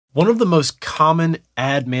One of the most common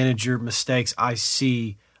ad manager mistakes I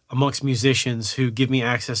see amongst musicians who give me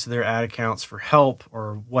access to their ad accounts for help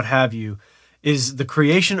or what have you is the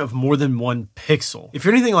creation of more than one pixel. If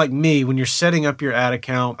you're anything like me, when you're setting up your ad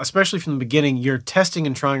account, especially from the beginning, you're testing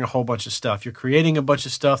and trying a whole bunch of stuff. You're creating a bunch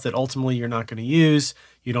of stuff that ultimately you're not going to use.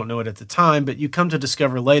 You don't know it at the time, but you come to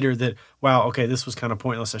discover later that, wow, okay, this was kind of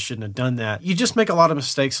pointless. I shouldn't have done that. You just make a lot of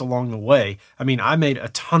mistakes along the way. I mean, I made a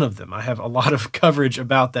ton of them. I have a lot of coverage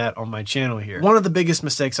about that on my channel here. One of the biggest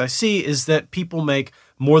mistakes I see is that people make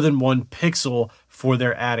more than one pixel for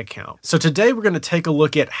their ad account. So today we're going to take a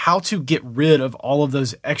look at how to get rid of all of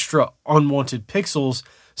those extra unwanted pixels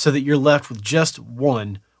so that you're left with just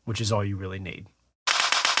one, which is all you really need.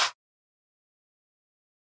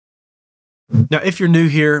 Now, if you're new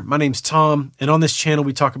here, my name's Tom, and on this channel,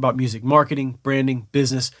 we talk about music marketing, branding,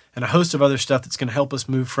 business, and a host of other stuff that's going to help us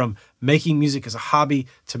move from making music as a hobby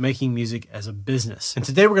to making music as a business. And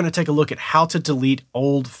today we're going to take a look at how to delete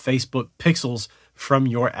old Facebook pixels from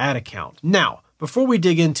your ad account. Now, before we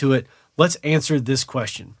dig into it, let's answer this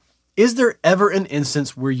question. Is there ever an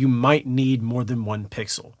instance where you might need more than one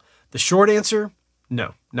pixel? The short answer,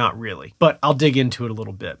 no, not really, but I'll dig into it a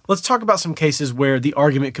little bit. Let's talk about some cases where the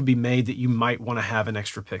argument could be made that you might want to have an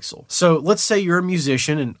extra pixel. So let's say you're a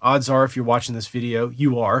musician, and odds are if you're watching this video,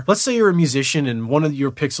 you are. Let's say you're a musician and one of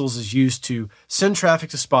your pixels is used to send traffic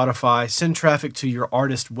to Spotify, send traffic to your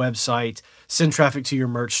artist website, send traffic to your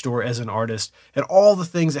merch store as an artist, and all the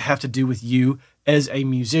things that have to do with you as a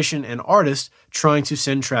musician and artist trying to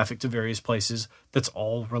send traffic to various places that's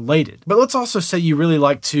all related. But let's also say you really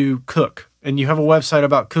like to cook and you have a website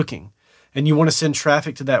about cooking and you want to send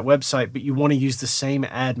traffic to that website, but you want to use the same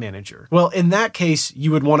ad manager. Well, in that case, you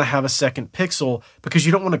would want to have a second pixel because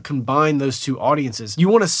you don't want to combine those two audiences. You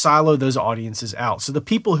want to silo those audiences out. So the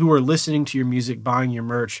people who are listening to your music, buying your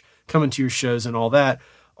merch, coming to your shows and all that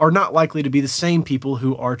are not likely to be the same people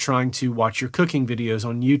who are trying to watch your cooking videos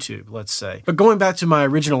on YouTube, let's say. But going back to my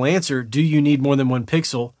original answer, do you need more than one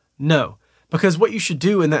pixel? No. Because what you should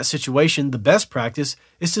do in that situation, the best practice,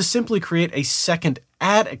 is to simply create a second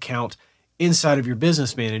ad account inside of your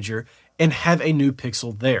business manager and have a new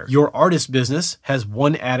pixel there. Your artist business has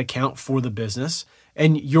one ad account for the business,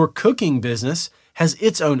 and your cooking business has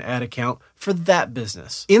its own ad account for that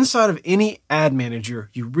business. Inside of any ad manager,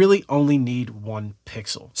 you really only need one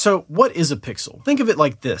pixel. So what is a pixel? Think of it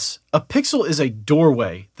like this. A pixel is a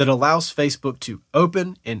doorway that allows Facebook to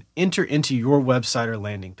open and enter into your website or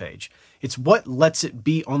landing page. It's what lets it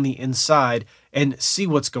be on the inside and see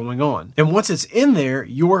what's going on. And once it's in there,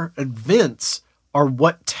 your events are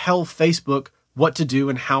what tell Facebook what to do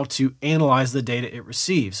and how to analyze the data it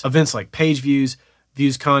receives. Events like page views,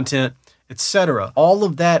 views content, etc. All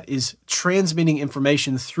of that is transmitting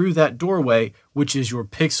information through that doorway, which is your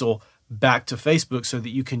pixel, back to Facebook so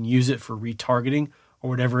that you can use it for retargeting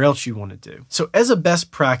or whatever else you want to do. So as a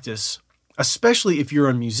best practice, especially if you're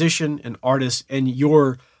a musician, an artist, and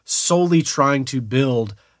you're solely trying to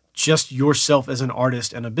build just yourself as an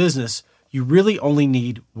artist and a business, you really only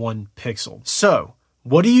need one pixel. So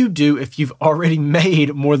what do you do if you've already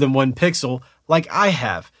made more than one pixel like I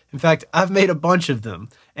have? In fact, I've made a bunch of them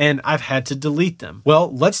and I've had to delete them.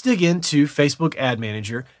 Well, let's dig into Facebook Ad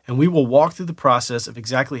Manager and we will walk through the process of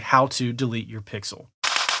exactly how to delete your pixel.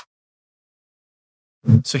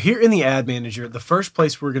 So here in the Ad Manager, the first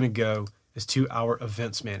place we're going to go is to our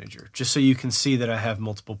Events Manager, just so you can see that I have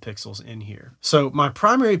multiple pixels in here. So my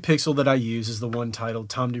primary pixel that I use is the one titled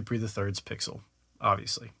Tom DuPree III's pixel,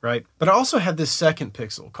 obviously, right? But I also have this second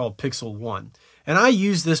pixel called Pixel 1. And I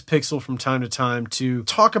use this pixel from time to time to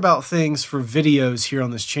talk about things for videos here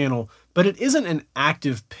on this channel, but it isn't an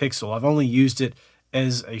active pixel. I've only used it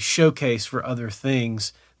as a showcase for other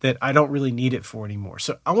things that I don't really need it for anymore.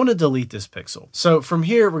 So I want to delete this pixel. So from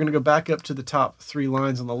here, we're going to go back up to the top 3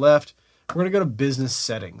 lines on the left. We're going to go to Business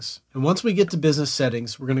Settings. And once we get to Business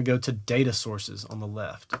Settings, we're going to go to Data Sources on the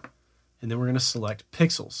left. And then we're going to select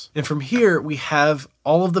Pixels. And from here, we have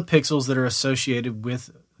all of the pixels that are associated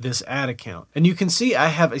with this ad account. And you can see I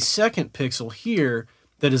have a second pixel here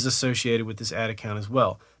that is associated with this ad account as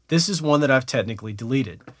well. This is one that I've technically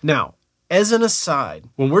deleted. Now, as an aside,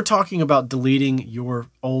 when we're talking about deleting your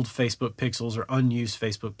old Facebook pixels or unused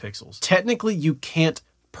Facebook pixels, technically you can't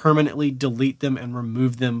permanently delete them and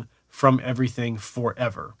remove them from everything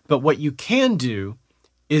forever. But what you can do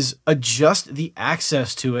is adjust the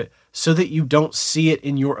access to it so that you don't see it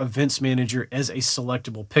in your Events Manager as a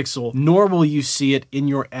selectable pixel, nor will you see it in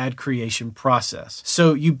your ad creation process.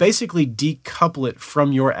 So you basically decouple it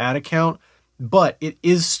from your ad account, but it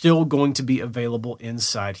is still going to be available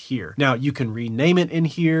inside here. Now you can rename it in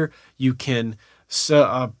here. You can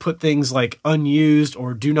put things like unused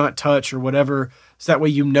or do not touch or whatever, so that way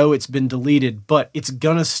you know it's been deleted, but it's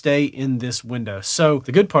gonna stay in this window. So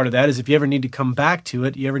the good part of that is if you ever need to come back to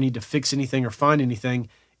it, you ever need to fix anything or find anything,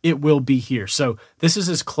 it will be here. So this is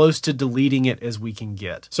as close to deleting it as we can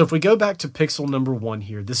get. So if we go back to pixel number 1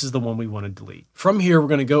 here, this is the one we want to delete. From here, we're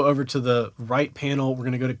going to go over to the right panel. We're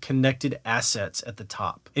going to go to connected assets at the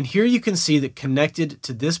top. And here you can see that connected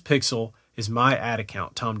to this pixel is my ad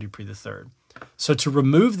account, Tom DuPree III. So to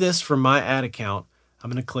remove this from my ad account, I'm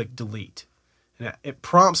going to click delete. And it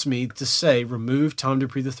prompts me to say remove Tom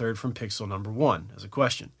DuPree III from pixel number 1 as a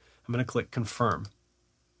question. I'm going to click confirm.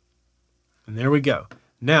 And there we go.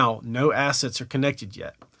 Now, no assets are connected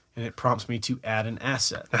yet, and it prompts me to add an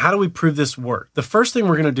asset. Now, how do we prove this worked? The first thing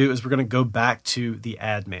we're going to do is we're going to go back to the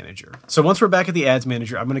ad manager. So once we're back at the ads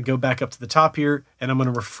manager, I'm going to go back up to the top here, and I'm going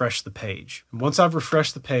to refresh the page. And once I've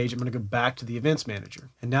refreshed the page, I'm going to go back to the events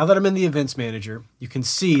manager. And now that I'm in the events manager, you can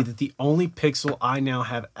see that the only pixel I now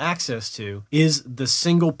have access to is the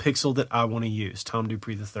single pixel that I want to use, Tom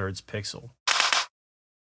DuPree III's pixel.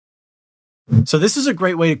 So this is a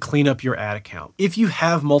great way to clean up your ad account. If you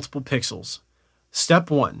have multiple pixels,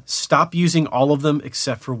 step 1, stop using all of them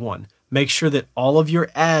except for one. Make sure that all of your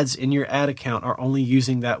ads in your ad account are only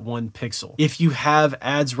using that one pixel. If you have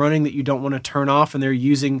ads running that you don't want to turn off and they're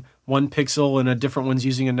using one pixel and a different one's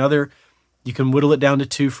using another, you can whittle it down to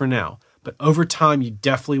 2 for now. But over time, you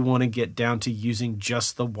definitely want to get down to using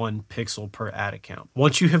just the 1 pixel per ad account.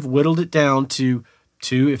 Once you have whittled it down to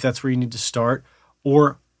 2, if that's where you need to start,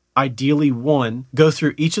 or ideally 1, go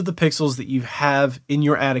through each of the pixels that you have in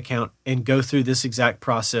your ad account and go through this exact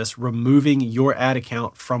process, removing your ad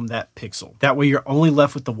account from that pixel. That way you're only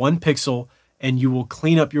left with the 1 pixel and you will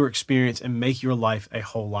clean up your experience and make your life a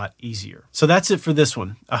whole lot easier. So that's it for this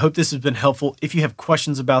one. I hope this has been helpful. If you have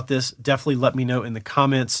questions about this, definitely let me know in the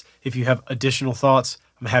comments. If you have additional thoughts,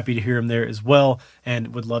 I'm happy to hear them there as well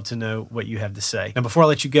and would love to know what you have to say. Now, before I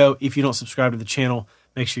let you go, if you don't subscribe to the channel,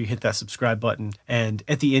 make sure you hit that subscribe button. And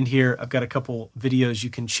at the end here, I've got a couple videos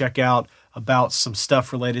you can check out about some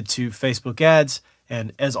stuff related to Facebook ads.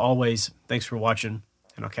 And as always, thanks for watching,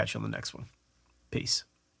 and I'll catch you on the next one. Peace.